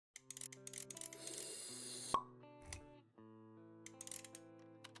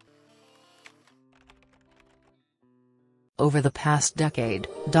Over the past decade,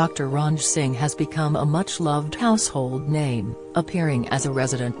 Dr. Ranj Singh has become a much-loved household name, appearing as a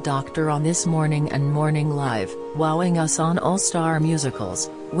resident doctor on This Morning and Morning Live, wowing us on all-star musicals,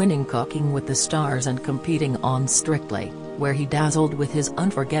 winning Cooking with the Stars and competing on Strictly, where he dazzled with his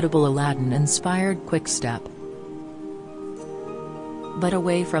unforgettable Aladdin-inspired quick-step. But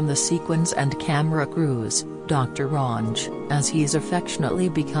away from the sequins and camera crews, Dr. Ranj, as he's affectionately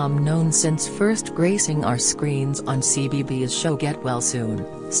become known since first gracing our screens on CBB's show Get Well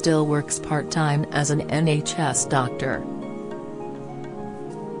Soon, still works part-time as an NHS doctor.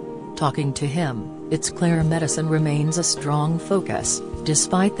 Talking to him, it's clear medicine remains a strong focus,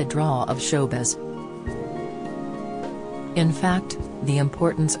 despite the draw of showbiz. In fact, the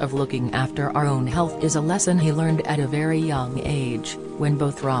importance of looking after our own health is a lesson he learned at a very young age, when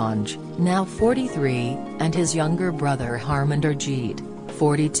both Ranj, now 43, and his younger brother Harmanderjeet,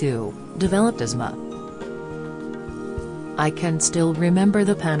 42, developed asthma. I can still remember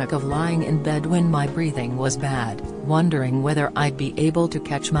the panic of lying in bed when my breathing was bad, wondering whether I'd be able to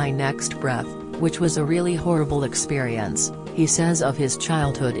catch my next breath, which was a really horrible experience, he says of his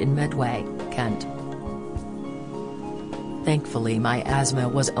childhood in Medway, Kent. Thankfully my asthma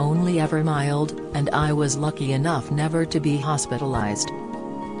was only ever mild, and I was lucky enough never to be hospitalized.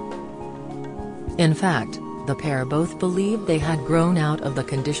 In fact, the pair both believed they had grown out of the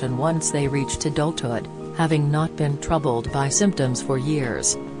condition once they reached adulthood, having not been troubled by symptoms for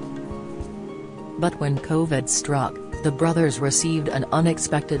years. But when COVID struck, the brothers received an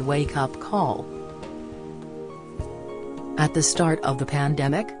unexpected wake-up call. At the start of the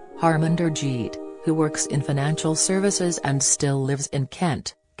pandemic, Harmanderjeet, who works in financial services and still lives in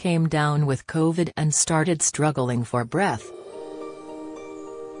Kent, came down with COVID and started struggling for breath.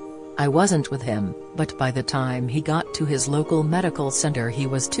 I wasn't with him, but by the time he got to his local medical centre he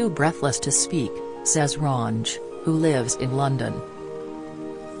was too breathless to speak, says Ranj, who lives in London.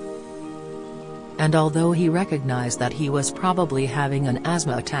 And although he recognized that he was probably having an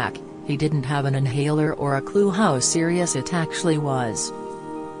asthma attack, he didn't have an inhaler or a clue how serious it actually was.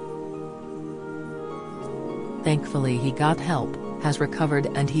 Thankfully he got help, has recovered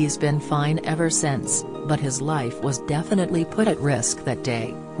and he's been fine ever since, but his life was definitely put at risk that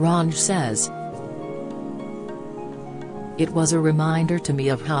day, Ranj says. It was a reminder to me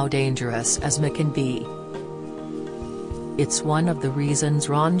of how dangerous asthma can be. It's one of the reasons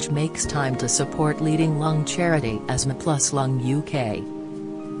Ranj makes time to support leading lung charity Asthma Plus Lung UK.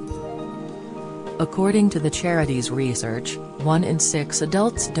 According to the charity's research, 1 in 6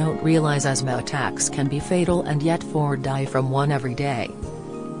 adults don't realize asthma attacks can be fatal and yet 4 die from one every day.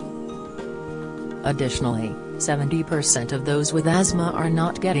 Additionally, 70% of those with asthma are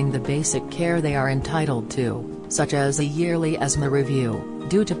not getting the basic care they are entitled to, such as a yearly asthma review,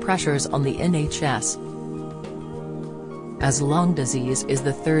 due to pressures on the NHS. As lung disease is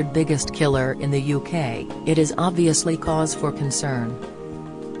the 3rd biggest killer in the UK, it is obviously cause for concern.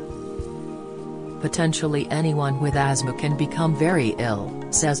 Potentially anyone with asthma can become very ill,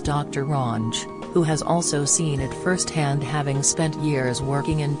 says Dr. Ranj, who has also seen it firsthand having spent years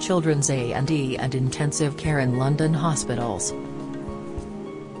working in children's A&E and intensive care in London hospitals.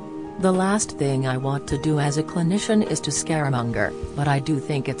 The last thing I want to do as a clinician is to scaremonger, but I do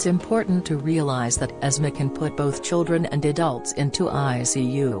think it's important to realize that asthma can put both children and adults into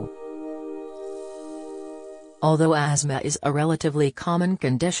ICU. Although asthma is a relatively common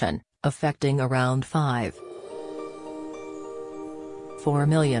condition, affecting around 5.4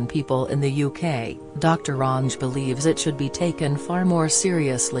 million people in the UK, Dr. Ranj believes it should be taken far more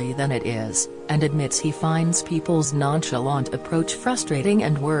seriously than it is, and admits he finds people's nonchalant approach frustrating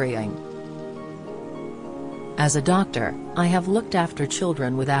and worrying. As a doctor, I have looked after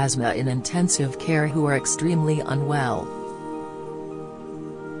children with asthma in intensive care who are extremely unwell.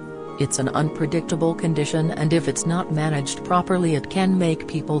 It's an unpredictable condition and if it's not managed properly it can make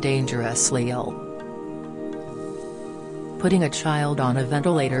people dangerously ill. Putting a child on a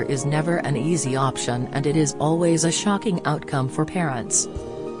ventilator is never an easy option and it is always a shocking outcome for parents.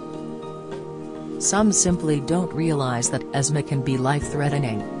 Some simply don't realize that asthma can be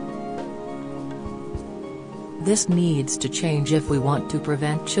life-threatening. This needs to change if we want to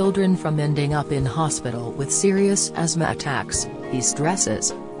prevent children from ending up in hospital with serious asthma attacks, he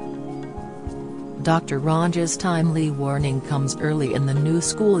stresses. Dr. Ranj's timely warning comes early in the new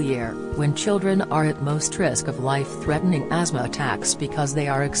school year, when children are at most risk of life-threatening asthma attacks because they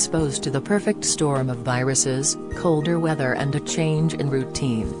are exposed to the perfect storm of viruses, colder weather and a change in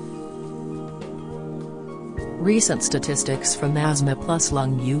routine. Recent statistics from Asthma Plus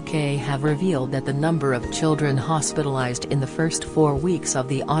Lung UK have revealed that the number of children hospitalised in the first 4 weeks of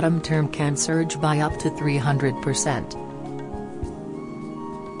the autumn term can surge by up to 300%.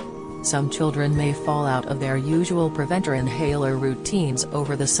 Some children may fall out of their usual preventer inhaler routines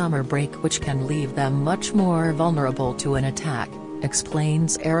over the summer break, which can leave them much more vulnerable to an attack,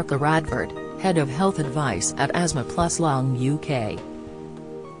 explains Erica Radford, Head of Health Advice at Asthma Plus Lung UK.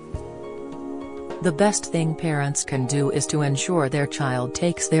 The best thing parents can do is to ensure their child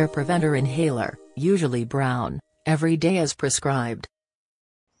takes their preventer inhaler, usually brown, every day as prescribed.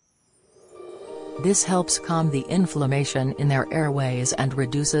 This helps calm the inflammation in their airways and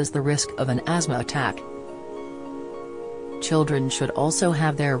reduces the risk of an asthma attack. Children should also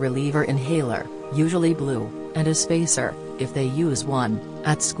have their reliever inhaler, usually blue, and a spacer, if they use one,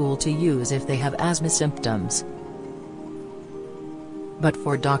 at school to use if they have asthma symptoms. But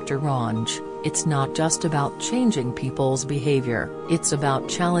for Dr. Ranj, it's not just about changing people's behavior, it's about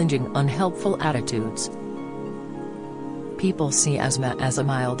challenging unhelpful attitudes. People see asthma as a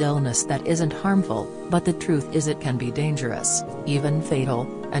mild illness that isn't harmful, but the truth is it can be dangerous, even fatal,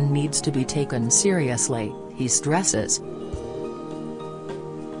 and needs to be taken seriously, he stresses.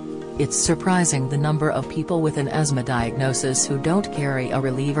 It's surprising the number of people with an asthma diagnosis who don't carry a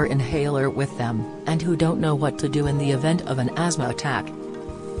reliever inhaler with them, and who don't know what to do in the event of an asthma attack.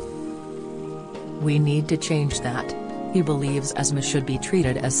 We need to change that. He believes asthma should be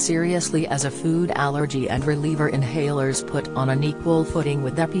treated as seriously as a food allergy, and reliever inhalers put on an equal footing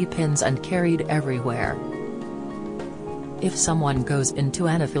with EpiPens and carried everywhere. If someone goes into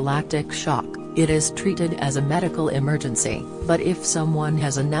anaphylactic shock, it is treated as a medical emergency, but if someone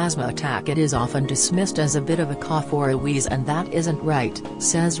has an asthma attack, it is often dismissed as a bit of a cough or a wheeze, and that isn't right,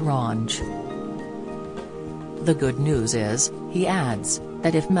 says Ranj. The good news is, he adds,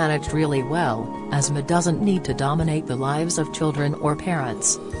 that if managed really well, asthma doesn't need to dominate the lives of children or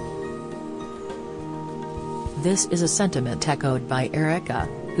parents. This is a sentiment echoed by Erica,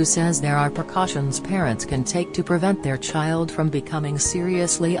 who says there are precautions parents can take to prevent their child from becoming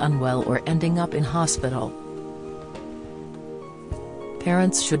seriously unwell or ending up in hospital.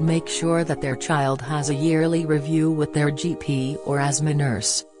 Parents should make sure that their child has a yearly review with their GP or asthma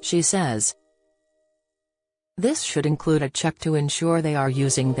nurse, she says. This should include a check to ensure they are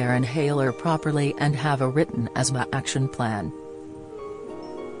using their inhaler properly and have a written asthma action plan.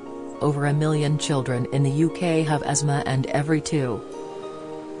 Over 1 million children in the UK have asthma, and every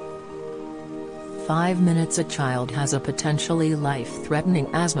 2.5 minutes a child has a potentially life-threatening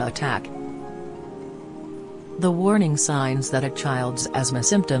asthma attack. The warning signs that a child's asthma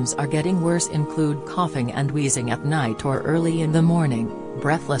symptoms are getting worse include coughing and wheezing at night or early in the morning,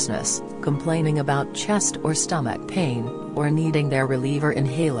 breathlessness, complaining about chest or stomach pain, or needing their reliever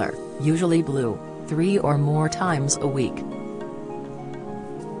inhaler, usually blue, 3 or more times a week.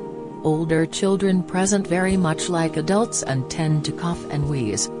 Older children present very much like adults and tend to cough and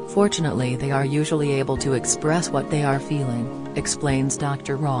wheeze. Fortunately, they are usually able to express what they are feeling, explains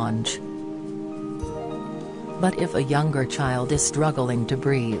Dr. Ranj. But if a younger child is struggling to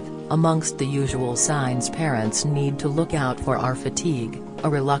breathe, amongst the usual signs parents need to look out for are fatigue, a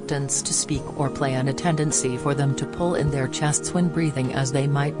reluctance to speak or play, and a tendency for them to pull in their chests when breathing, as they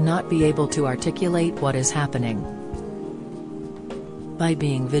might not be able to articulate what is happening. By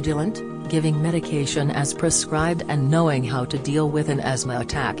being vigilant, giving medication as prescribed, and knowing how to deal with an asthma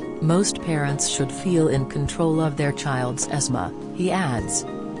attack, most parents should feel in control of their child's asthma, he adds.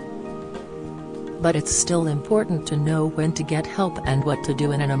 But it's still important to know when to get help and what to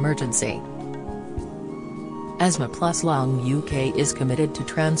do in an emergency. Asthma Plus Lung UK is committed to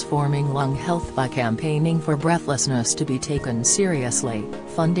transforming lung health by campaigning for breathlessness to be taken seriously,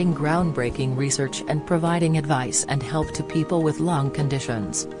 funding groundbreaking research, and providing advice and help to people with lung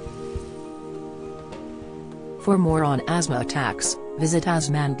conditions. For more on asthma attacks, visit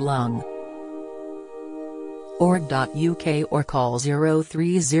asthmaandlung.org.uk or call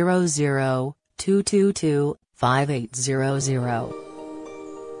 0300 222 5800.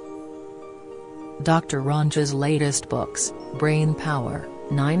 Dr. Ranj's latest books, Brain Power,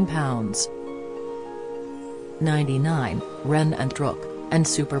 £9. 99, Ren and Druk, and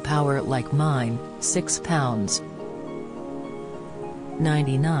Superpower Like Mine, £6.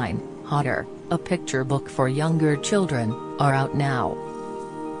 99, Hotter, a picture book for younger children, are out now.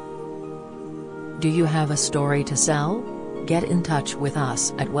 Do you have a story to sell? Get in touch with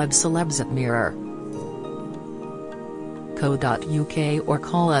us at webcelebs@mirror.co.uk or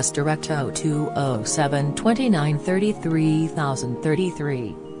call us direct 0207 29 33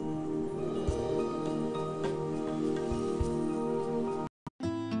 033.